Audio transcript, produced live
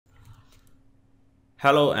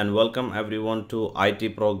Hello and welcome everyone to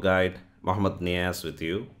IT Pro Guide. Mohammed Niaz with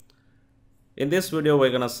you. In this video, we're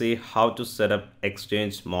gonna see how to set up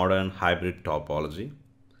Exchange Modern Hybrid Topology.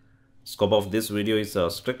 Scope of this video is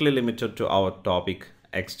strictly limited to our topic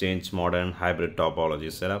Exchange Modern Hybrid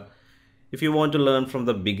Topology setup. If you want to learn from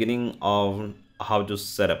the beginning of how to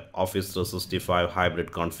set up Office 365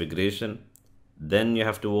 hybrid configuration, then you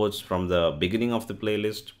have to watch from the beginning of the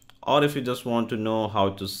playlist. Or if you just want to know how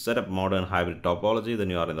to set up modern hybrid topology,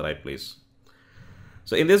 then you are in the right place.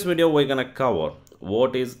 So in this video, we're going to cover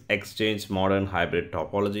what is Exchange Modern Hybrid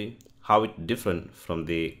Topology, how it different from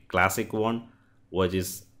the classic one, which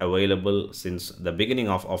is available since the beginning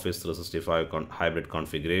of Office 365 hybrid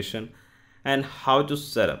configuration, and how to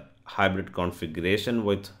set up hybrid configuration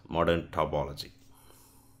with modern topology.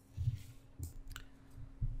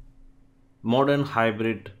 Modern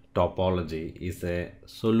hybrid topology is a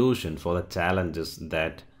solution for the challenges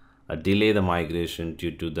that delay the migration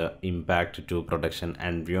due to the impact to production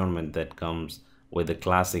environment that comes with the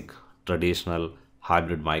classic traditional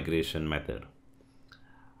hybrid migration method.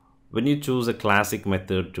 When you choose a classic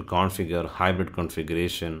method to configure hybrid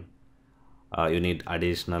configuration, you need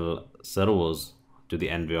additional servers to the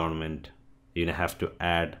environment. You have to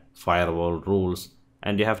add firewall rules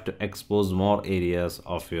and you have to expose more areas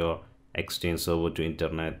of your Exchange server to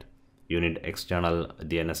internet. You need external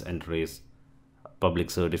DNS entries,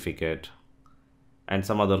 public certificate, and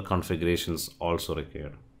some other configurations also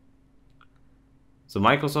required. So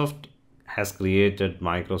Microsoft has created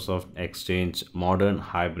Microsoft Exchange Modern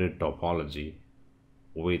Hybrid Topology,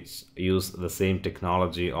 which use the same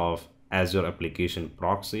technology of Azure Application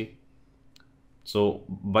Proxy. So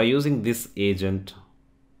by using this agent,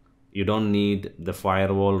 you don't need the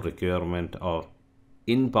firewall requirement of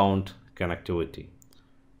inbound connectivity.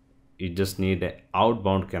 You just need an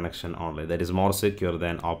outbound connection only. That is more secure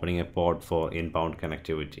than opening a port for inbound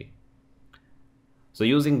connectivity. So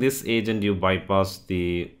using this agent, you bypass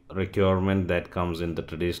the requirement that comes in the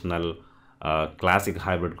traditional classic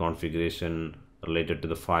hybrid configuration related to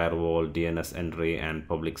the firewall, DNS entry, and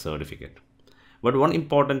public certificate. But one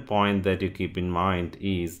important point that you keep in mind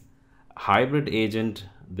is hybrid agent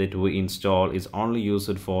that we install is only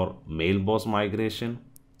used for mailbox migration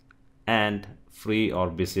and free or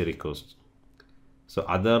busy requests. So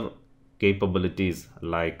other capabilities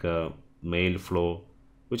like mail flow,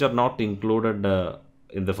 which are not included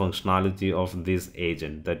in the functionality of this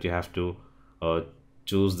agent, that you have to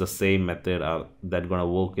choose the same method that gonna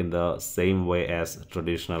work in the same way as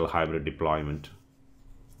traditional hybrid deployment.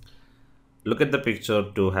 Look at the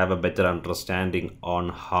picture to have a better understanding on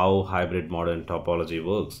how hybrid modern topology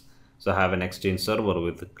works. So I have an Exchange server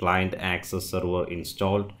with client access server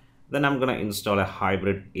installed. Then I'm going to install a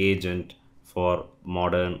hybrid agent for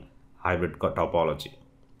modern hybrid topology.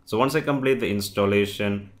 So once I complete the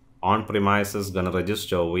installation, on-premises going to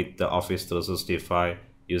register with the Office 365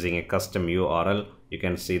 using a custom URL. You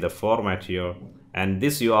can see the format here. And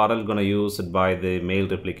this URL going to use it by the mail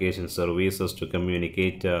replication services to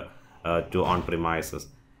communicate to on-premises,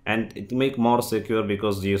 and it make more secure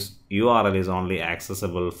because this URL is only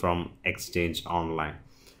accessible from Exchange Online.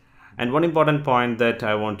 And one important point that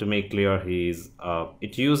I want to make clear is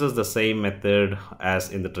it uses the same method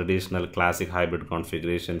as in the traditional classic hybrid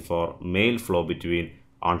configuration for mail flow between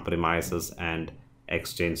on-premises and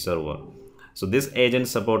Exchange server. So this agent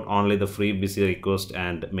support only the free busy request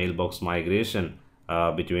and mailbox migration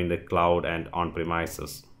between the cloud and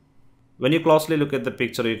on-premises. When you closely look at the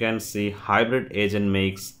picture, you can see hybrid agent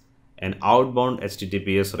makes an outbound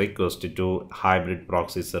HTTPS request to hybrid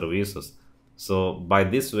proxy services. So by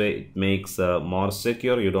this way, it makes more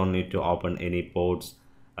secure. You don't need to open any ports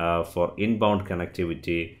for inbound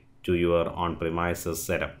connectivity to your on-premises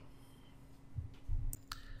setup.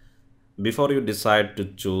 Before you decide to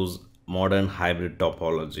choose modern hybrid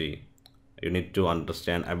topology, you need to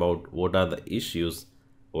understand about what are the issues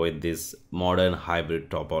with this modern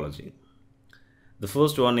hybrid topology. The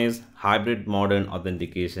first one is hybrid modern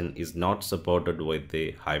authentication is not supported with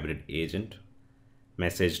the hybrid agent.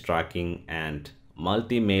 Message tracking and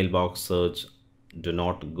multi-mailbox search do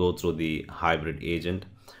not go through the hybrid agent.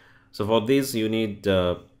 So for this, you need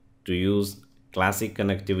to use classic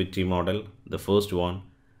connectivity model, the first one,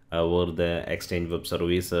 where the Exchange Web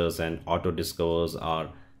Services and auto discovers are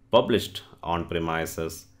published on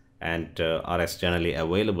premises and are externally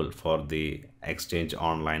available for the Exchange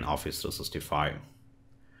Online Office 365.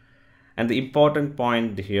 And the important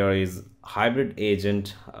point here is hybrid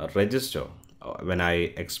agent register. When I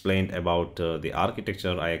explained about the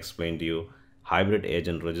architecture, I explained to you hybrid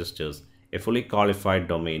agent registers a fully qualified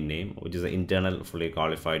domain name, which is an internal fully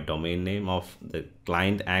qualified domain name of the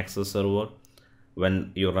client access server,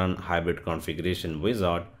 when you run hybrid configuration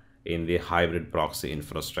wizard in the hybrid proxy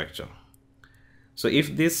infrastructure. So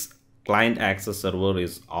if this client access server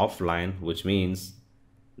is offline, which means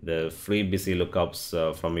the free busy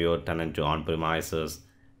lookups from your tenant to on-premises,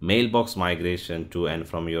 mailbox migration to and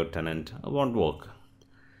from your tenant won't work.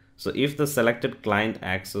 So if the selected client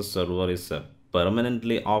access server is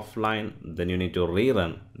permanently offline, then you need to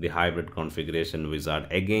rerun the hybrid configuration wizard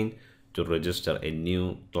again to register a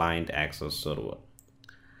new client access server.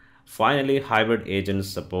 Finally, hybrid agent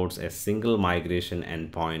supports a single migration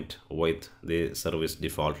endpoint with the service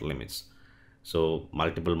default limits. So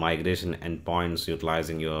multiple migration endpoints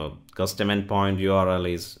utilizing your custom endpoint URL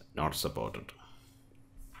is not supported.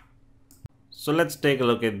 So let's take a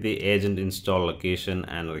look at the agent install location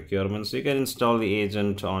and requirements. You can install the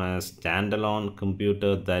agent on a standalone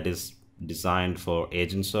computer that is designed for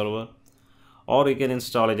agent server, or you can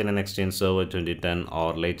install it in an Exchange Server 2010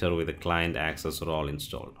 or later with a client access role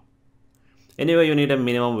installed. Anyway, you need a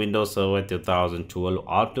minimum Windows Server 2012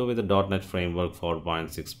 R2 with a .NET Framework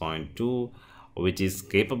 4.6.2, which is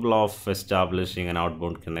capable of establishing an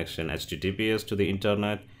outbound connection HTTPS to the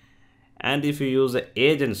internet. And if you use the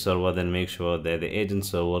agent server, then make sure that the agent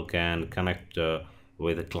server can connect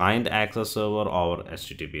with a client access server or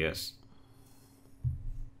HTTPS.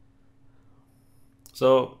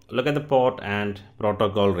 So look at the port and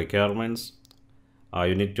protocol requirements.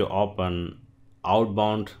 You need to open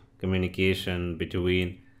outbound communication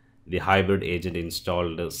between the hybrid agent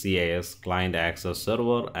installed CIS client access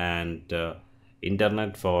server and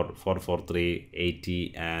internet for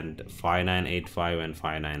 443.80 and 5985 and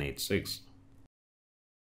 5986.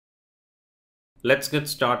 Let's get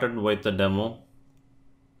started with the demo.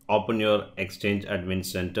 Open your Exchange Admin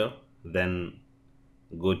Center, then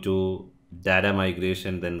go to data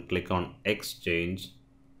migration, then click on Exchange.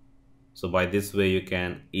 So by this way you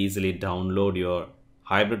can easily download your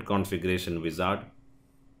hybrid configuration wizard.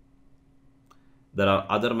 There are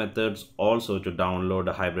other methods also to download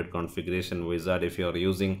a hybrid configuration wizard. If you are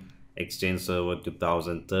using Exchange Server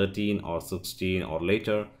 2013 or 16 or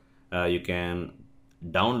later, you can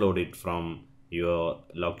download it from your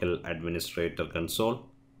local administrator console.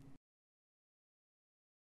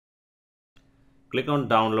 Click on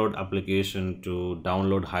download application to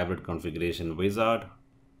download hybrid configuration wizard.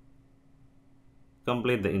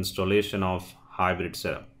 Complete the installation of hybrid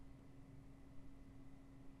setup.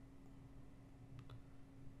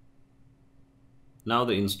 Now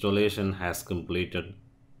the installation has completed.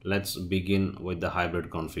 Let's begin with the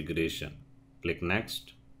hybrid configuration. Click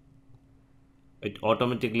next. It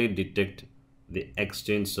automatically detects the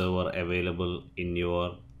Exchange server available in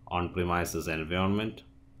your on-premises environment.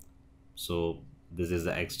 So this is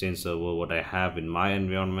the Exchange server what I have in my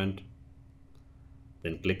environment.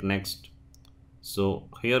 Then click next. So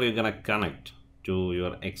here you're gonna connect to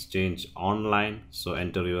your Exchange online. So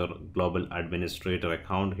enter your global administrator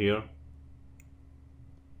account here.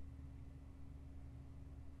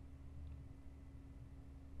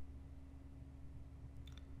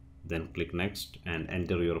 Then click next and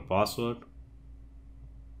enter your password.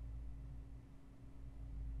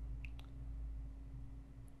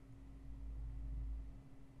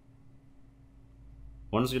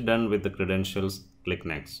 Once you're done with the credentials, click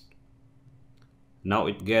next. Now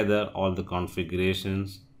it gathers all the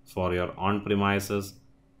configurations for your on-premises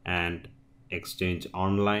and Exchange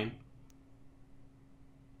online.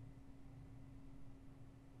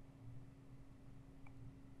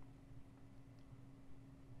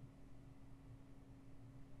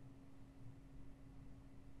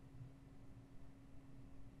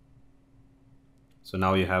 So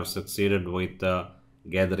now you have succeeded with the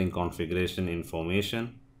gathering configuration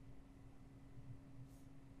information.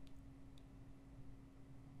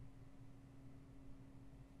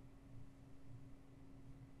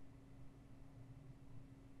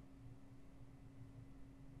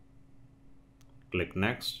 Click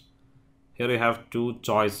next. Here you have two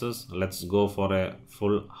choices. Let's go for a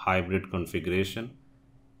full hybrid configuration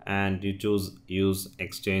and you choose use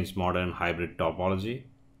Exchange modern hybrid topology.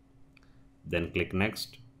 Then click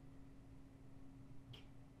next.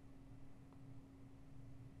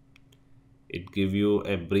 It gives you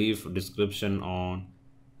a brief description on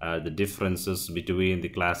the differences between the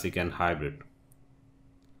classic and hybrid.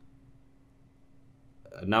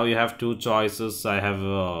 Now you have two choices. I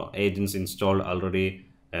have agents installed already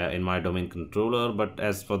in my domain controller, but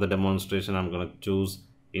as for the demonstration I'm going to choose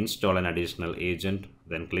install an additional agent.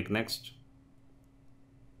 Then click next.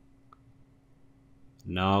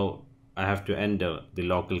 Now I have to enter the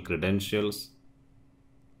local credentials,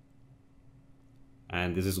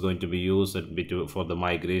 and this is going to be used for the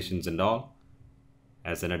migrations and all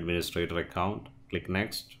as an administrator account. click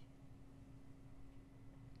next.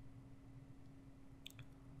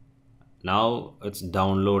 Now it's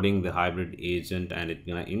downloading the hybrid agent and it's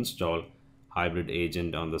gonna install hybrid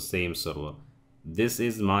agent on the same server. This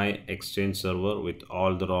is my Exchange server with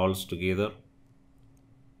all the roles together.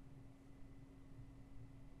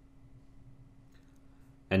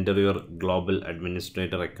 Enter your global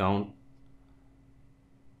administrator account.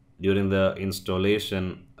 During the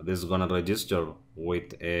installation, this is gonna register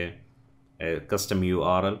with a custom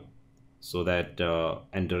URL, so that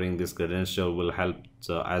entering this credential will help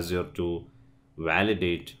Azure to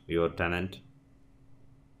validate your tenant.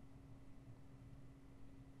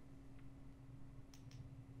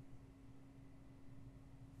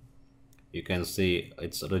 You can see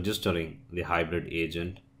it's registering the hybrid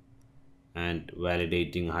agent and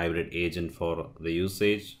validating hybrid agent for the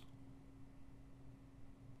usage.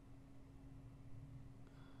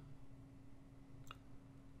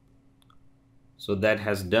 So that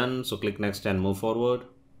has done. So click next and move forward.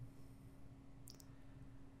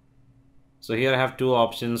 So here I have two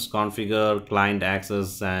options: configure client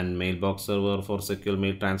access and mailbox server for secure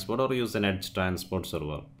mail transport, or use an edge transport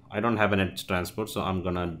server. I don't have an edge transport, so I'm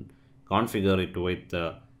gonna configure it with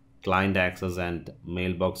client access and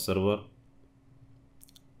mailbox server.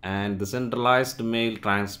 And the centralized mail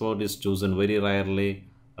transport is chosen very rarely,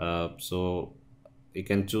 so you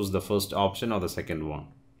can choose the first option or the second one.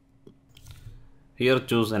 Here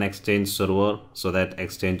choose an Exchange server, so that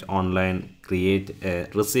Exchange Online create a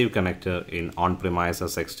receive connector in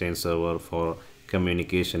on-premises Exchange server for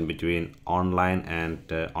communication between online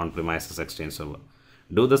and on-premises Exchange server.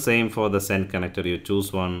 Do the same for the send connector. You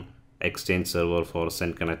choose one Exchange server for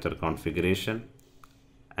send connector configuration,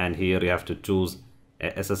 and here you have to choose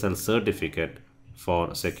a SSL certificate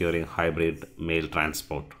for securing hybrid mail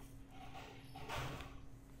transport.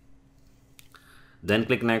 Then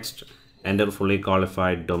click next. Enter fully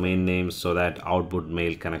qualified domain names, so that output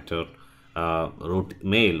mail connector route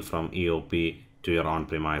mail from EOP to your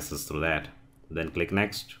on-premises through that. Then click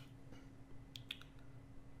next.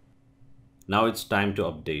 Now it's time to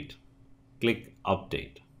update. Click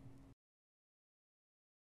update.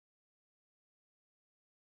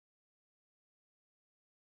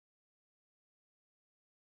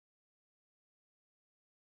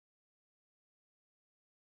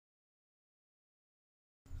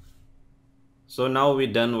 So now we're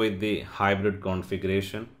done with the hybrid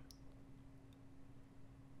configuration.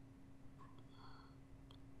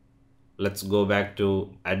 Let's go back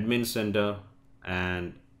to admin center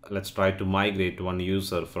and let's try to migrate one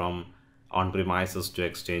user from on-premises to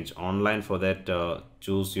Exchange Online. For that,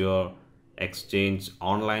 choose your Exchange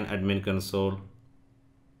Online admin console.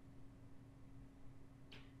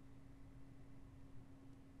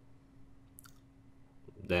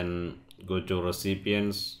 Then go to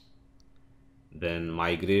recipients, then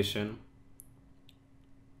migration.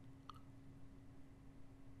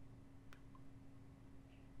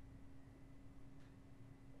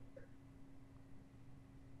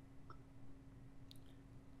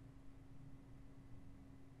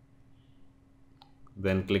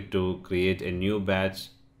 Then click to create a new batch.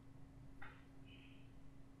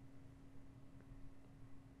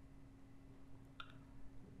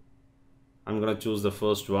 I'm gonna choose the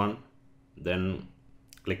first one, then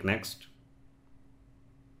click next.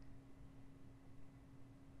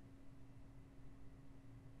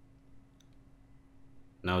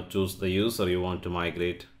 Now choose the user you want to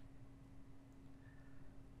migrate.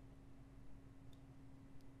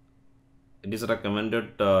 It is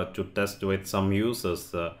recommended to test with some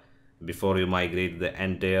users before you migrate the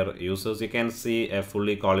entire users. You can see a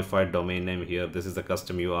fully qualified domain name here. This is the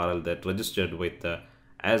custom URL that registered with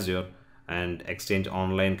Azure, and Exchange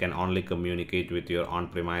Online can only communicate with your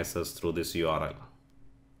on-premises through this URL.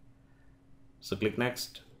 So click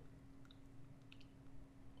next.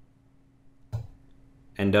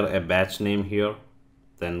 Enter a batch name here,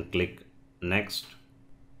 then click next.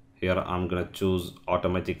 Here I'm gonna choose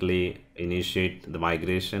automatically initiate the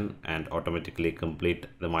migration and automatically complete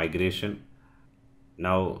the migration.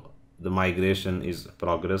 Now the migration is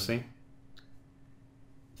progressing.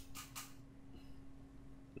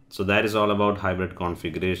 So that is all about hybrid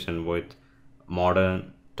configuration with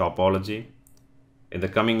modern topology. In the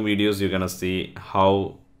coming videos, you're gonna see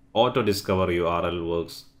how auto discover URL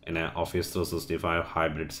works in an Office 365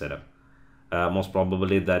 hybrid setup. Most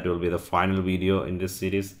probably that will be the final video in this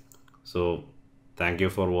series. So thank you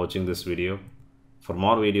for watching this video. For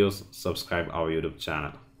more videos, subscribe our YouTube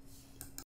channel.